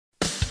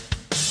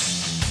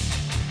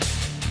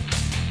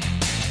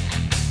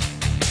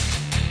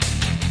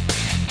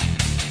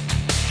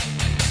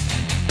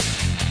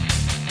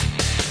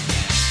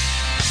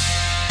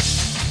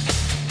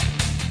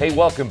Hey,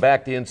 welcome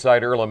back to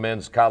Inside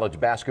EARLHAM'S College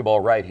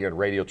Basketball right here at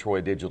Radio Troy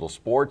Digital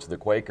Sports. The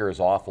Quakers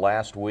off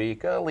last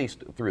week, at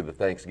least through the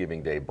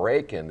Thanksgiving Day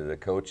break, and the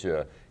coach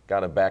got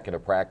them back into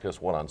practice,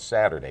 on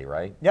Saturday,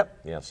 right?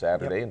 Yep. Yeah,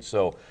 Saturday. Yep. And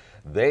so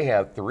they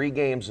have 3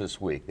 games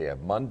this week. They have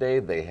Monday,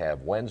 they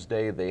have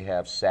Wednesday, they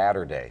have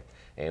Saturday.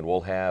 And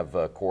we'll have,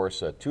 of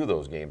course, 2 of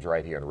those games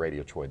right here on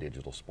Radio Troy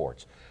Digital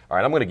Sports. All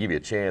right, I'm going to give you a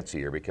chance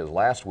here because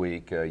last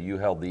week you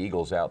held the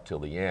Eagles out till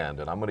the end,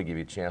 and I'm going to give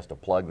you a chance to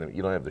plug them.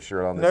 You don't have the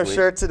shirt on this week? No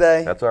shirt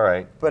today. That's all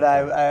right. But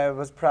I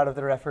was proud of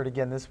their effort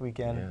again this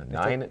weekend.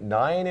 Yeah,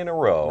 nine in a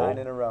row. 9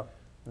 in a row.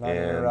 9 in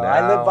a And row.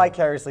 I live now-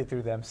 vicariously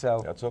through them,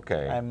 so That's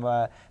okay. I'm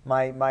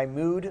my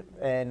mood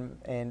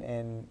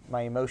and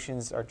my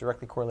emotions are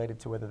directly correlated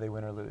to whether they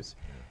win or lose.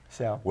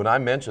 So When I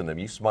mentioned them,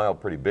 you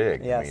smiled pretty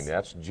big. Yes. I mean,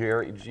 that's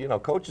Jerry. You know,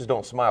 coaches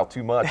don't smile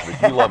too much,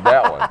 but you love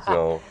that one.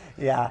 So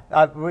yeah,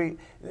 we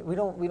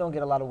don't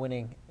get a lot of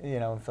winning,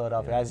 in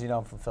Philadelphia. As you know,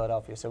 I'm from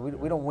Philadelphia, so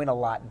we don't win a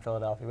lot in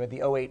Philadelphia. We had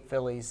the 08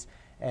 Phillies,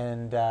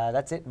 and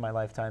that's it in my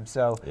lifetime.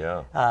 So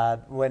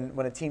when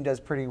a team does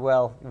pretty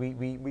well,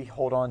 we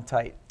hold on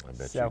tight. I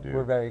bet so you do.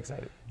 We're very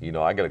excited. You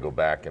know, I got to go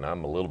back, and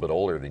I'm a little bit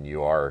older than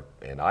you are,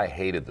 and I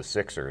hated the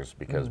Sixers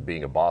because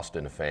being a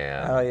Boston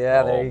fan. Oh,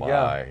 yeah, there you go.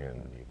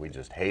 And we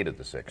just hated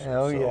the Sixers.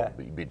 Oh, yeah.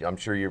 I'm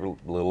sure you're a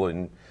little,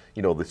 and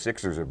the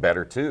Sixers are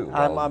better too.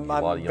 I'm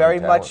young very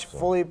talent, much so.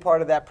 fully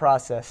part of that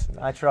process.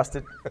 I trust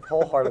it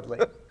wholeheartedly.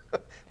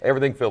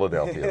 Everything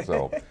Philadelphia.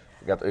 So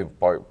we got the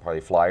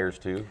probably Flyers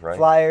too, right?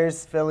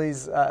 Flyers,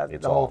 Phillies, the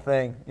It's whole all.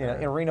 thing.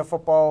 Right. Arena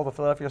football, the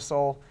Philadelphia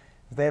Soul.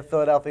 If they have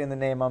Philadelphia in the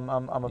name, I'm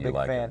a You big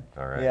like fan. it.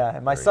 All right. Yeah,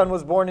 and my Very son good.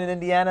 was born in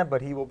Indiana,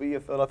 but he will be a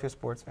Philadelphia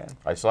sports fan.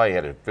 I saw you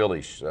had a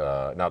Phillies,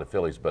 not a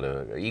Phillies, but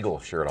a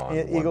Eagles shirt on.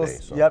 Eagles, one day,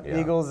 so, yep, yeah.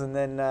 Eagles, and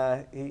then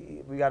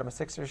we got him a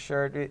Sixers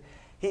shirt.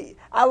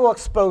 I will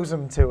expose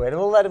him to it.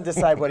 We'll let him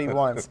decide what he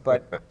wants,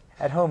 but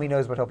at home he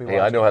knows what he'll be watching.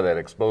 Hey, I know how that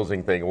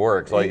exposing thing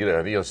works. Like, he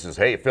just says,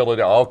 hey,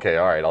 Philadelphia, okay,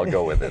 all right, I'll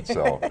go with it.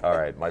 So, all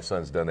right, my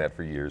son's done that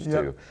for years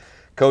too.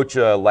 Coach,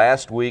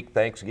 last week,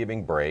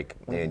 Thanksgiving break,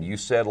 and you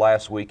said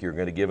last week you're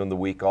going to give them the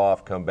week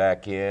off, come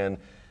back in.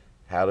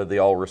 How did they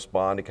all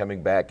respond to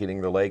coming back,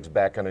 getting their legs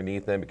back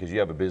underneath them? Because you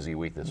have a busy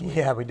week this week.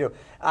 Yeah, we do.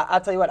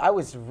 I'll tell you what, I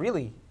was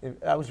really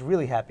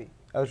happy.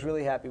 I was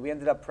really happy. We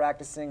ended up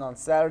practicing on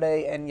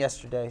Saturday and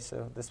yesterday,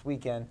 so this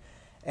weekend.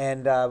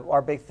 And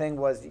our big thing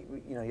was,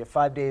 you have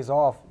 5 days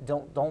off.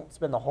 Don't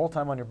spend the whole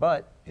time on your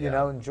butt.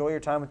 Enjoy your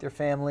time with your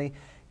family.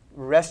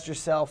 Rest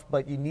yourself,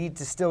 but you need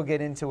to still get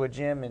into a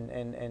gym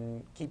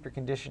and keep your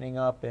conditioning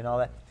up and all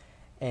that.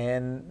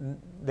 And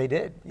they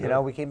did.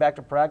 We came back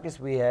to practice.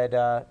 We had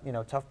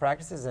tough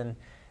practices, and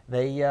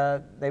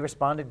they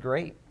responded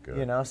great.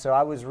 Good. So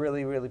I was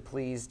really, really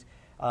pleased.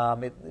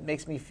 It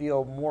makes me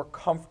feel more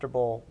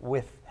comfortable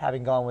with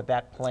having gone with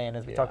that plan.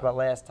 As we talked about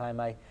last time,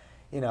 I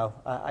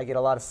get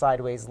a lot of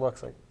sideways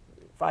looks like,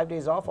 5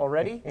 days off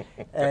already?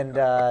 And,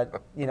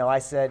 I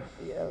said,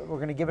 we're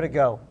going to give it a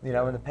go. In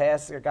the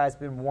past, our guy's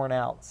been worn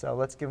out, so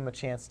let's give him a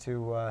chance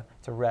to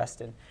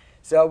rest. And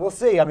so we'll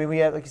see. I mean,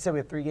 like you said, we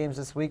have 3 games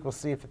this week. We'll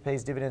see if it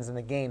pays dividends in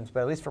the games, but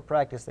at least for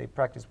practice, they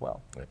practice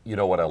well. You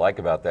know what I like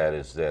about that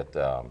is that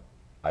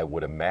I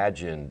would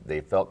imagine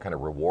they felt kind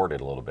of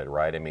rewarded a little bit,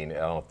 right? I mean, I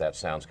don't know if that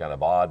sounds kind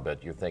of odd,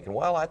 but you're thinking,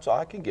 well,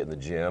 I can get in the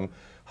gym.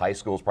 High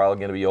school's probably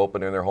going to be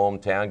open in their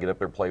hometown, get up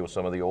there, play with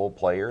some of the old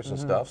players and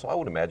stuff. So I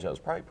would imagine it was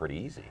probably pretty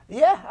easy.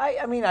 Yeah,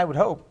 I mean, I would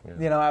hope.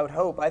 I would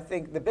hope. I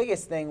think the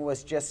biggest thing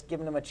was just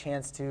giving them a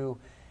chance to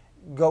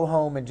go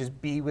home and just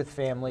be with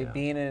family,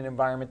 be in an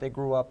environment they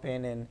grew up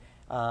in, and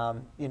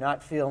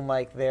not feeling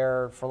like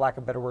they're, for lack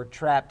of a better word,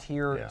 trapped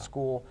here at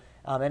school.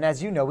 And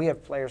as you know, we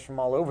have players from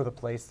all over the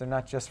place. They're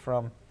not just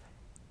from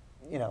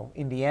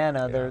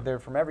Indiana. They're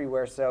from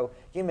everywhere. So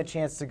give them a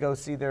chance to go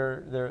see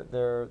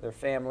their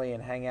family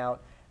and hang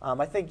out.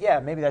 I think,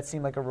 maybe that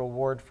seemed like a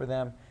reward for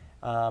them.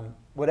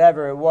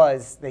 Whatever it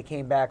was, they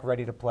came back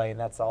ready to play, and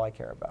that's all I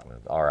care about.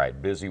 All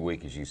right, busy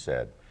week, as you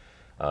said.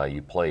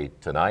 You play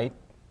tonight,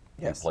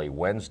 you play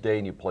Wednesday,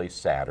 and you play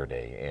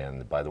Saturday.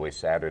 And by the way,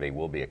 Saturday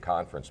will be a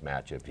conference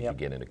matchup if you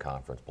get into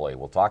conference play.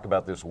 We'll talk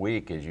about this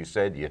week. As you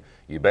said,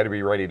 you better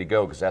be ready to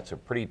go because that's a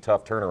pretty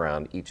tough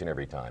turnaround each and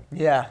every time.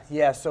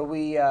 Yeah. So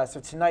so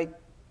tonight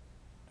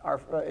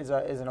is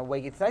an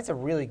away game. Tonight's a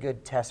really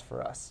good test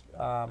for us.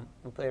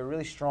 We play a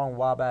really strong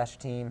Wabash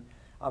team.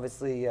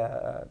 Obviously,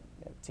 a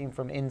team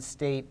from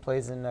in-state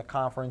plays in a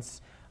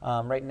conference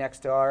right next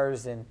to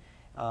ours, and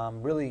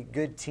really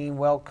good team,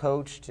 well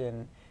coached,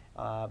 and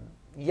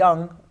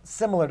young,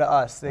 similar to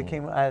us. They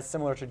came a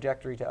similar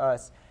trajectory to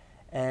us,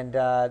 and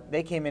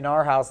they came in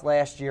our house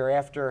last year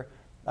after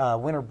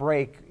winter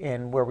break,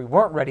 and where we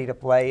weren't ready to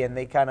play, and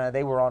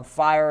they were on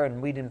fire,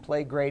 and we didn't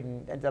play great,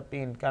 and ended up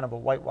being kind of a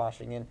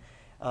whitewashing. And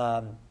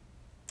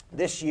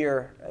this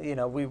year,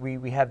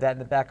 we have that in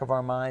the back of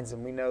our minds,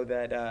 and we know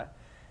that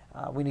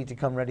we need to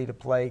come ready to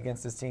play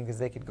against this team because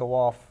they could go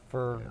off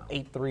for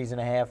 8 threes and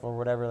a half or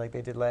whatever like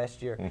they did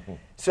last year.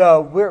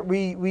 So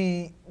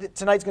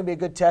tonight's going to be a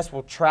good test.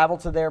 We'll travel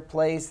to their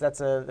place.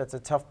 That's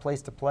a tough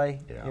place to play,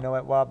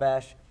 at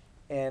Wabash.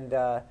 And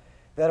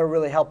that'll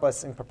really help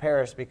us and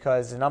prepare us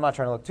because, and I'm not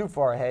trying to look too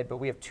far ahead, but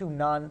we have two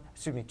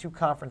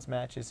conference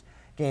matches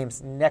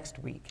games next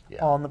week.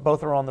 Yeah.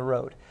 Both are on the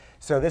road.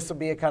 So this will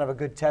be a kind of a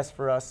good test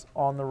for us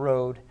on the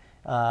road,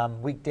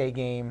 weekday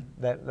game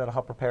that'll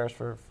help prepare us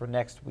for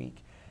next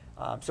week.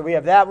 So we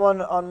have that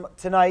one on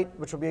tonight,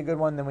 which will be a good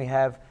one. Then we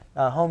have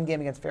a home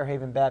game against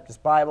Fairhaven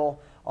Baptist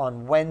Bible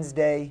on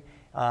Wednesday.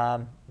 I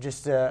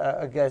guess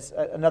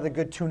another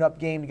good tune-up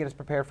game to get us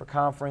prepared for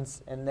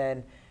conference. And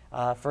then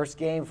first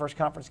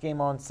conference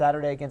game on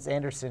Saturday against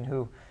Anderson,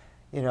 who,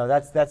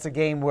 that's a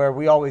game where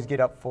we always get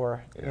up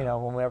for,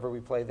 whenever we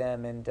play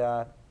them. And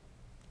I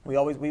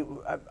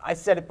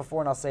said it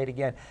before and I'll say it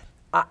again.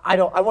 I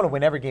want to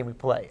win every game we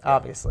play,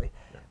 obviously.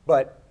 Yeah.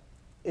 But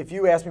if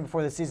you asked me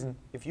before the season,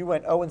 if you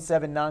went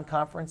 0-7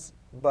 non-conference,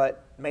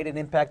 but made an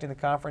impact in the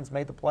conference,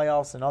 made the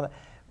playoffs and all that,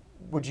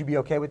 would you be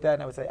okay with that?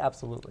 And I would say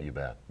absolutely. You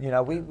bet.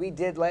 We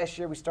did last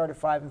year. We started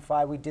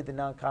 5-5. We did the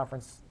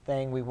non-conference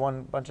thing. We won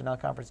a bunch of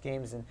non-conference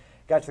games and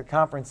got to the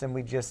conference, and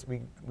we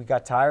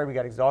got tired, we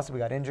got exhausted, we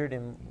got injured,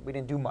 and we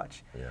didn't do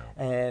much. Yeah.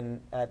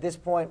 And at this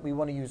point, we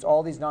want to use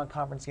all these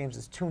non-conference games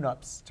as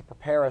tune-ups to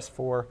prepare us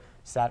for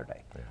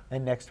Saturday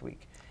and next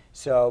week.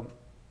 So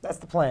that's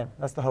the plan.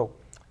 That's the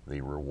hope. The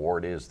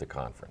reward is the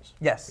conference.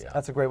 Yes,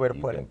 that's a great way to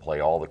put it. You can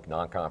play all the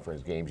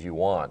non-conference games you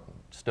want,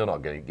 still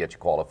not going to get you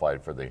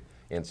qualified for the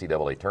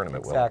NCAA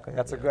tournament. Exactly.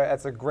 That's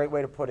a great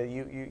way to put it.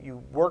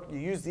 You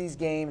use these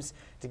games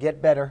to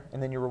get better,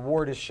 and then your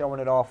reward is showing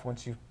it off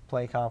once you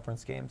play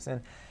conference games.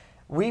 And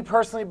we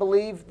personally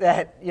believe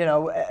that,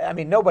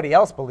 nobody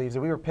else believes it.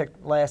 We were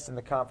picked last in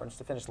the conference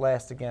to finish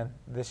last again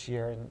this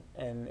year,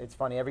 and it's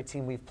funny, every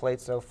team we've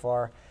played so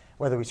far,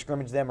 whether we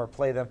scrimmage them or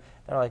play them,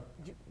 they're like,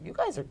 you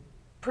guys are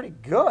pretty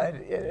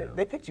good. Yeah.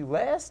 They picked you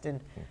last,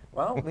 and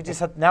well,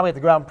 now we have to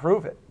go out and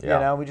prove it.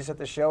 Yeah. We just have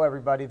to show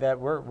everybody that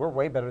we're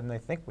way better than they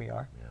think we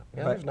are.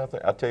 Yeah, there's nothing.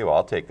 I'll tell you what,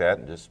 I'll take that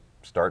and just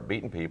start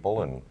beating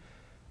people and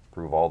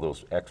prove all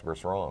those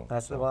experts wrong.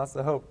 That's the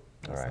hope.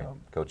 All right,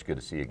 Coach, good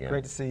to see you again.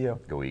 Great to see you.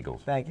 Go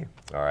Eagles. Thank you.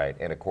 All right,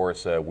 and of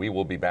course, we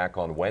will be back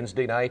on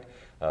Wednesday night,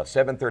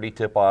 7:30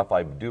 tip-off,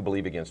 I do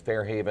believe, against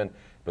Fairhaven.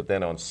 But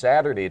then on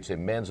Saturday, it's a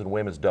men's and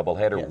women's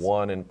doubleheader,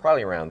 1 and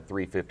probably around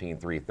 3:15,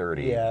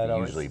 3:30,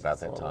 usually about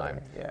that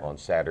time. On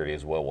Saturday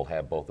as well, we'll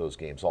have both those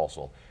games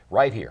also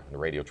right here on the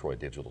Radio Troy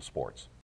Digital Sports.